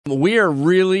We are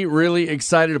really, really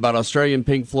excited about Australian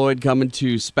Pink Floyd coming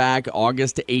to SPAC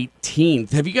August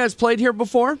 18th. Have you guys played here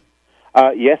before?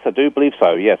 Yes, I do believe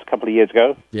so. Yes, a couple of years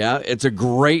ago. Yeah, it's a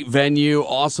great venue,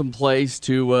 awesome place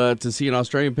to see an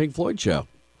Australian Pink Floyd show.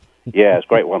 Yeah, it's a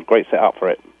great one. Great setup for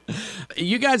it.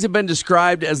 You guys have been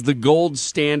described as the gold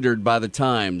standard by the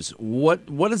Times. What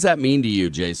does that mean to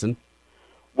you, Jason?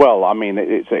 Well, I mean,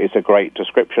 it's a great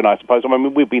description, I suppose. I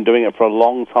mean, we've been doing it for a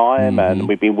long time, and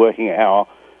we've been working at our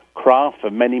craft for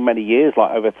many, many years,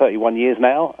 like over 31 years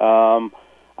now.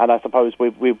 And I suppose we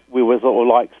were sort of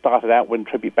like started out when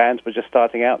tribute bands were just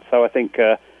starting out. So I think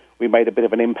we made a bit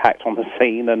of an impact on the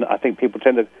scene, and I think people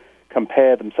tend to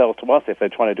compare themselves to us if they're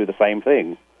trying to do the same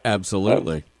thing.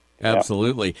 Absolutely.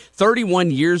 Absolutely.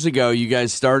 31 years ago, you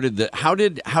guys started the. How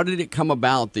did it come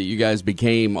about that you guys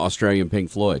became Australian Pink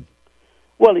Floyd?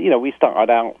 Well, you know, we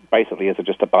started out basically as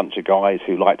just a bunch of guys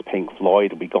who liked Pink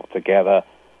Floyd. We got together.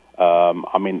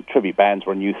 I mean, tribute bands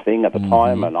were a new thing at the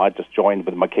time, and I just joined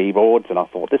with my keyboards, and I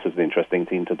thought this is an interesting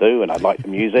thing to do, and I liked the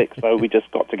music, so we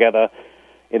just got together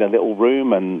in a little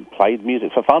room and played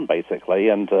music for fun, basically,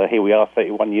 and here we are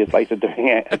 31 years later doing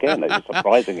it again. It's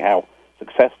surprising how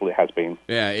successful it has been.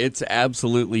 Yeah, it's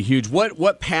absolutely huge.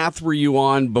 What path were you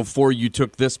on before you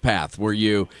took this path? Were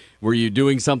you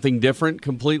doing something different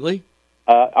completely?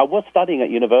 I was studying at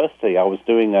university. I was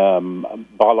doing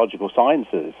biological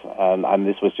sciences, and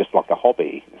this was just like a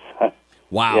hobby.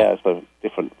 Wow. Yeah, it's a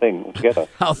different thing altogether.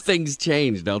 How things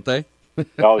change, don't they?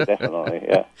 Oh, definitely,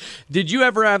 yeah. Did you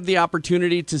ever have the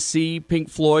opportunity to see Pink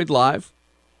Floyd live?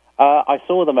 I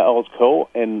saw them at Earl's Court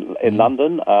in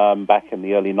London back in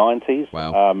the early 90s.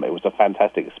 Wow. It was a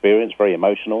fantastic experience, very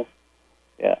emotional.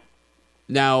 Yeah.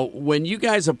 Now, when you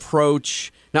guys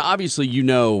approach... Now, obviously, you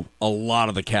know a lot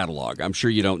of the catalog. I'm sure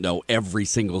you don't know every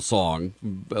single song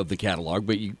of the catalog,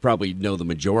 but you probably know the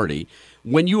majority.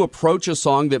 When you approach a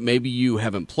song that maybe you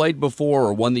haven't played before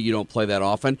or one that you don't play that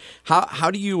often,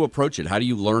 how do you approach it? How do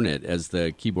you learn it as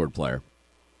the keyboard player?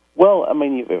 Well, I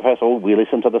mean, first of all, we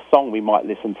listen to the song. We might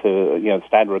listen to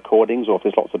standard recordings, or if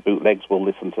there's lots of bootlegs, we'll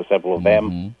listen to several of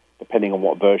them, depending on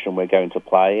what version we're going to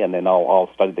play. And then I'll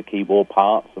study the keyboard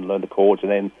parts and learn the chords, and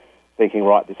then thinking,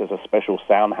 right, this is a special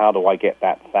sound. How do I get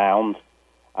that sound?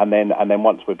 And then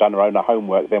once we've done our own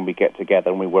homework, then we get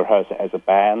together and we rehearse it as a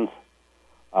band.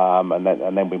 And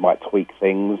then we might tweak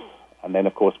things. And then,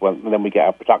 of course, then we get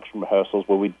our production rehearsals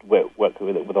where we work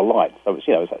with it with a light. So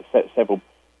it's several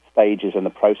stages in the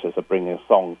process of bringing a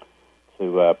song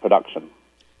to production.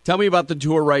 Tell me about the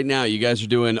tour right now. You guys are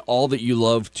doing All That You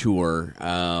Love tour.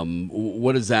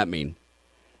 What does that mean?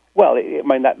 Well, I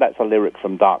mean, that's a lyric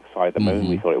from Dark Side of the Moon.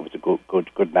 We thought it was a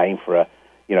good name for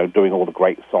doing all the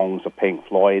great songs of Pink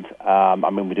Floyd. I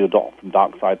mean, we do a lot from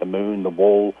Dark Side of the Moon, The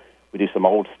Wall. We do some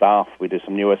old stuff. We do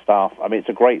some newer stuff. I mean, it's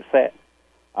a great set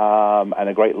and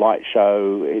a great light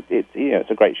show. It's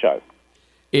a great show.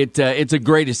 It's a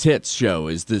greatest hits show.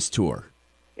 Is this tour?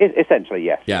 Essentially,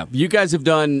 yes. Yeah, you guys have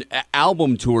done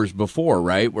album tours before,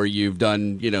 right? Where you've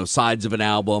done sides of an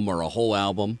album or a whole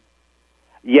album.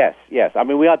 Yes. I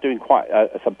mean, we are doing quite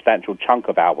a substantial chunk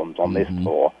of albums on this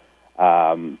tour,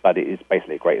 but it is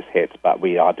basically greatest hits. But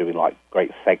we are doing like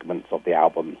great segments of the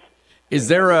albums. Is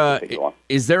there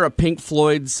a Pink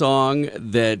Floyd song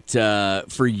that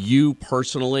for you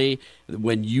personally,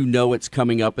 when you know it's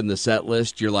coming up in the set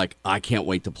list, you're like, I can't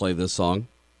wait to play this song?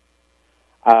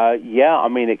 Yeah, I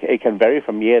mean, it can vary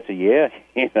from year to year.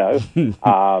 There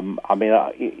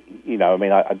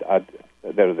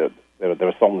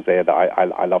are songs there that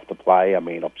I love to play. I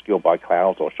mean, Obscured by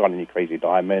Clouds or Shine On You Crazy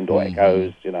Diamond or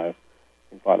Echoes, things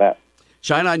like that.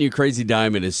 Shine On You Crazy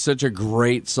Diamond is such a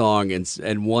great song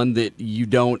and one that you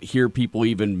don't hear people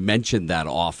even mention that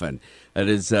often. That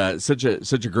is such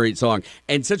a great song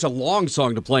and such a long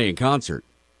song to play in concert.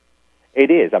 It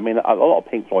is. I mean, a lot of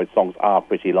Pink Floyd songs are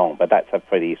pretty long, but that's a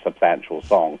pretty substantial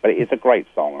song. But it's a great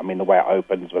song. I mean, the way it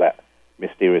opens with that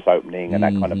mysterious opening and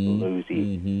that kind of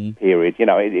bluesy period.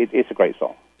 It's a great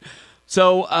song.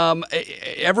 So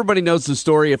everybody knows the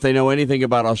story, if they know anything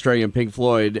about Australian Pink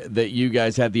Floyd, that you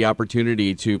guys had the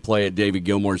opportunity to play at David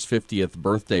Gilmour's 50th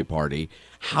birthday party.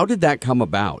 How did that come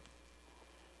about?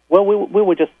 Well, we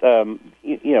were just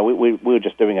we were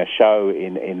just doing a show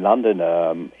in London,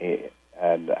 and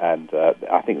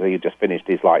I think they just finished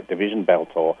his Division Bell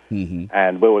tour,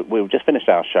 and we just finished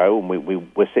our show, and we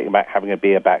were sitting back having a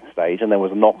beer backstage, and there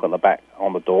was a knock on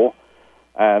the door,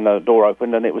 and the door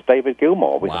opened, and it was David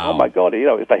Gilmour. We thought, oh my God,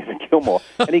 it's David Gilmour,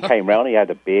 and he came round, he had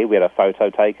a beer, we had a photo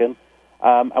taken,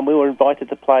 and we were invited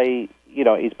to play,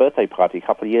 his birthday party a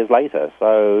couple of years later.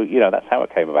 So that's how it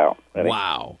came about. Really.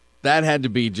 Wow, that had to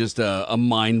be just a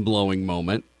mind blowing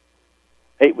moment.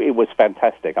 It was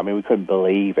fantastic. I mean, we couldn't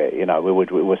believe it. You know, we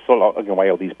were sort of looking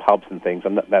away all these pubs and things,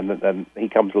 and then he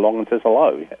comes along and says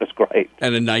hello. It was great.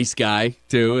 And a nice guy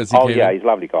too. As he Oh came yeah, in. he's a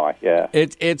lovely guy. Yeah.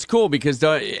 It's cool because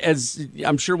as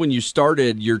I'm sure when you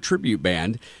started your tribute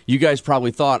band, you guys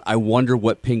probably thought, I wonder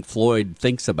what Pink Floyd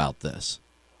thinks about this.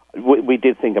 We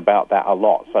did think about that a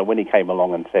lot. So when he came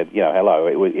along and said, you know, hello,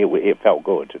 it felt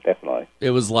good, definitely. It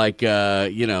was like,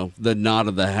 you know, the nod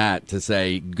of the hat to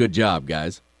say, good job,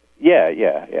 guys.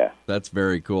 Yeah. That's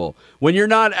very cool. When you're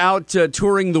not out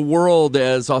touring the world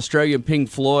as Australian Pink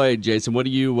Floyd, Jason, what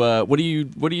do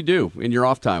you do in your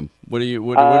off time? What are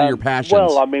your passions?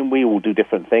 Well, I mean, we all do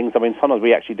different things. I mean, sometimes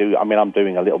we actually do. I mean, I'm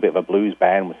doing a little bit of a blues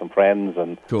band with some friends,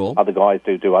 and cool. Other guys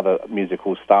do other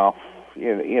musical stuff.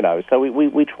 You know, so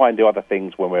we try and do other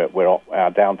things when we're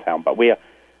our downtown, but we are.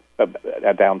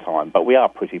 Our downtime, but we are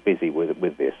pretty busy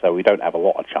with this, so we don't have a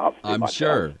lot of chance to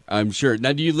do I'm sure.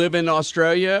 Now, do you live in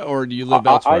Australia or do you live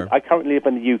elsewhere? I currently live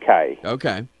in the UK.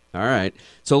 Okay. All right.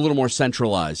 So a little more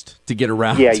centralized to get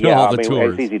around to all the I mean,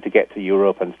 tours. It's easy to get to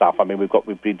Europe and stuff. I mean,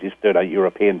 we've been just doing a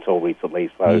European tour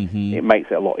recently, so it makes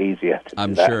it a lot easier to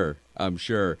do that. I'm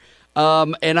sure.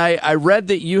 And I read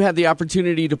that you had the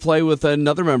opportunity to play with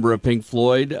another member of Pink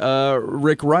Floyd,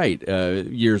 Rick Wright,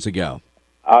 years ago.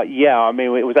 Yeah, I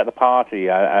mean, it was at the party,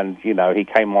 and, you know, he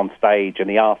came on stage and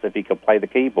he asked if he could play the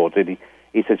keyboard.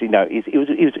 He says, you know, he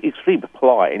was extremely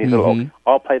polite, and he said, look,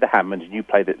 I'll play the Hammonds and you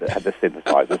play the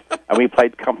synthesizers. And we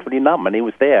played Comfortably Numb, and he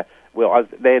was there. Well, I was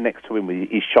there next to him with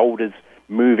his shoulders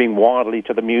moving wildly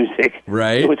to the music.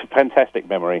 Right. It was a fantastic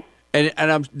memory.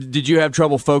 And did you have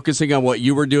trouble focusing on what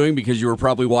you were doing because you were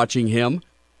probably watching him?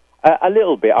 A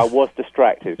little bit. I was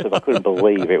distracted because I couldn't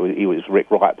believe he was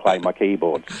Rick Wright playing my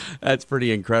keyboard. That's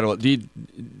pretty incredible.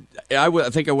 I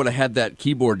think I would have had that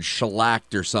keyboard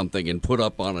shellacked or something and put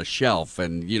up on a shelf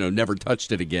and, you know, never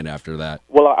touched it again after that.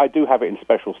 Well, I do have it in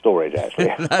special storage,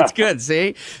 actually. That's good.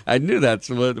 See? I knew that's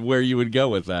where you would go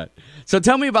with that. So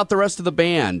tell me about the rest of the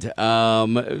band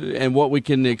and what we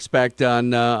can expect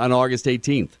on August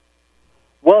 18th.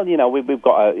 Well, you know, we've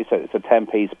got it's a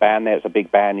 10-piece band there. It's a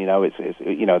big band, you know. It's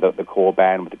you know, the core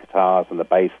band with the guitars and the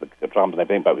bass, the drums and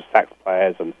everything, but with sax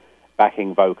players and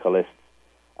backing vocalists.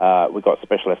 We've got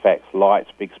special effects,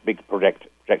 lights, big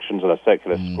projections on a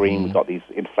circular screen. We've got these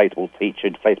inflatable teacher,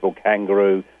 inflatable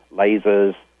kangaroo,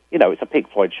 lasers. You know, it's a Pink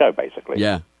Floyd show, basically.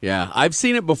 Yeah. I've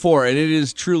seen it before, and it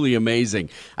is truly amazing.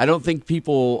 I don't think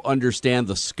people understand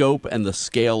the scope and the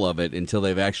scale of it until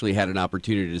they've actually had an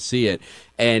opportunity to see it.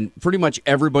 And pretty much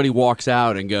everybody walks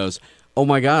out and goes, oh,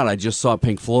 my God, I just saw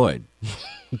Pink Floyd.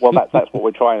 Well, that's what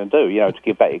we're trying to do, you know, to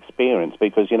give that experience,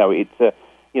 because, you know, it's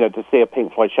you know, to see a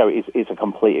Pink Floyd show is a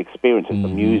complete experience. It's the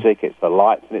music, it's the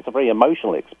lights, and it's a very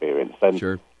emotional experience. And,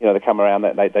 you know, they come around,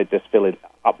 they just feel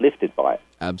uplifted by it.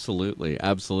 Absolutely.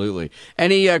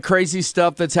 Any crazy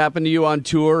stuff that's happened to you on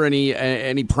tour? Any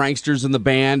pranksters in the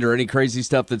band or any crazy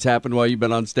stuff that's happened while you've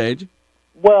been on stage?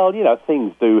 Well, you know,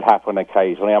 things do happen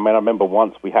occasionally. I mean, I remember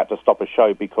once we had to stop a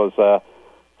show because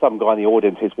some guy in the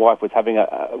audience, his wife was having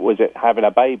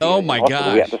a baby. Oh my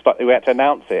gosh! We had to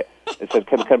announce it. It said,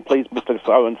 "Can please, Mr.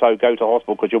 So and So, go to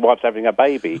hospital because your wife's having a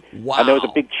baby." Wow! And there was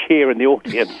a big cheer in the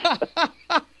audience.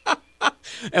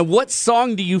 And what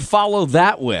song do you follow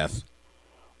that with?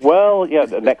 Well, yeah,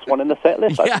 the next one in the set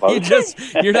list, I suppose.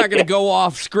 You're not going to go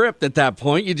off script at that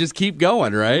point. You just keep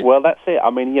going, right? Well, that's it.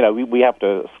 I mean, you know,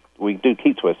 we do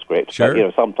keep to a script. Sure. But, you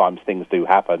know, sometimes things do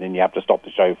happen and you have to stop the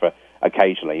show for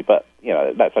occasionally, but, you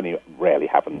know, that's only rarely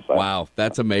happens. So. Wow,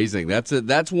 that's amazing.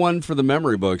 That's one for the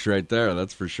memory books right there,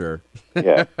 that's for sure.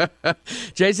 Yeah.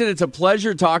 Jason, it's a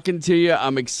pleasure talking to you.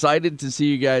 I'm excited to see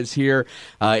you guys here.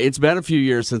 It's been a few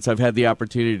years since I've had the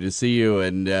opportunity to see you,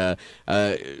 and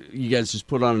you guys just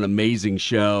put on an amazing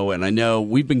show, and I know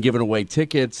we've been giving away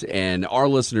tickets, and our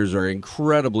listeners are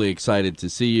incredibly excited to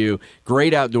see you.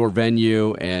 Great outdoor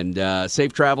venue, and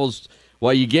safe travels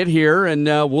while you get here, and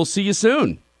we'll see you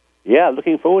soon. Yeah,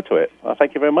 looking forward to it. Well,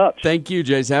 thank you very much. Thank you,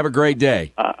 Jason. Have a great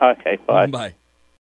day. Okay, bye. Bye.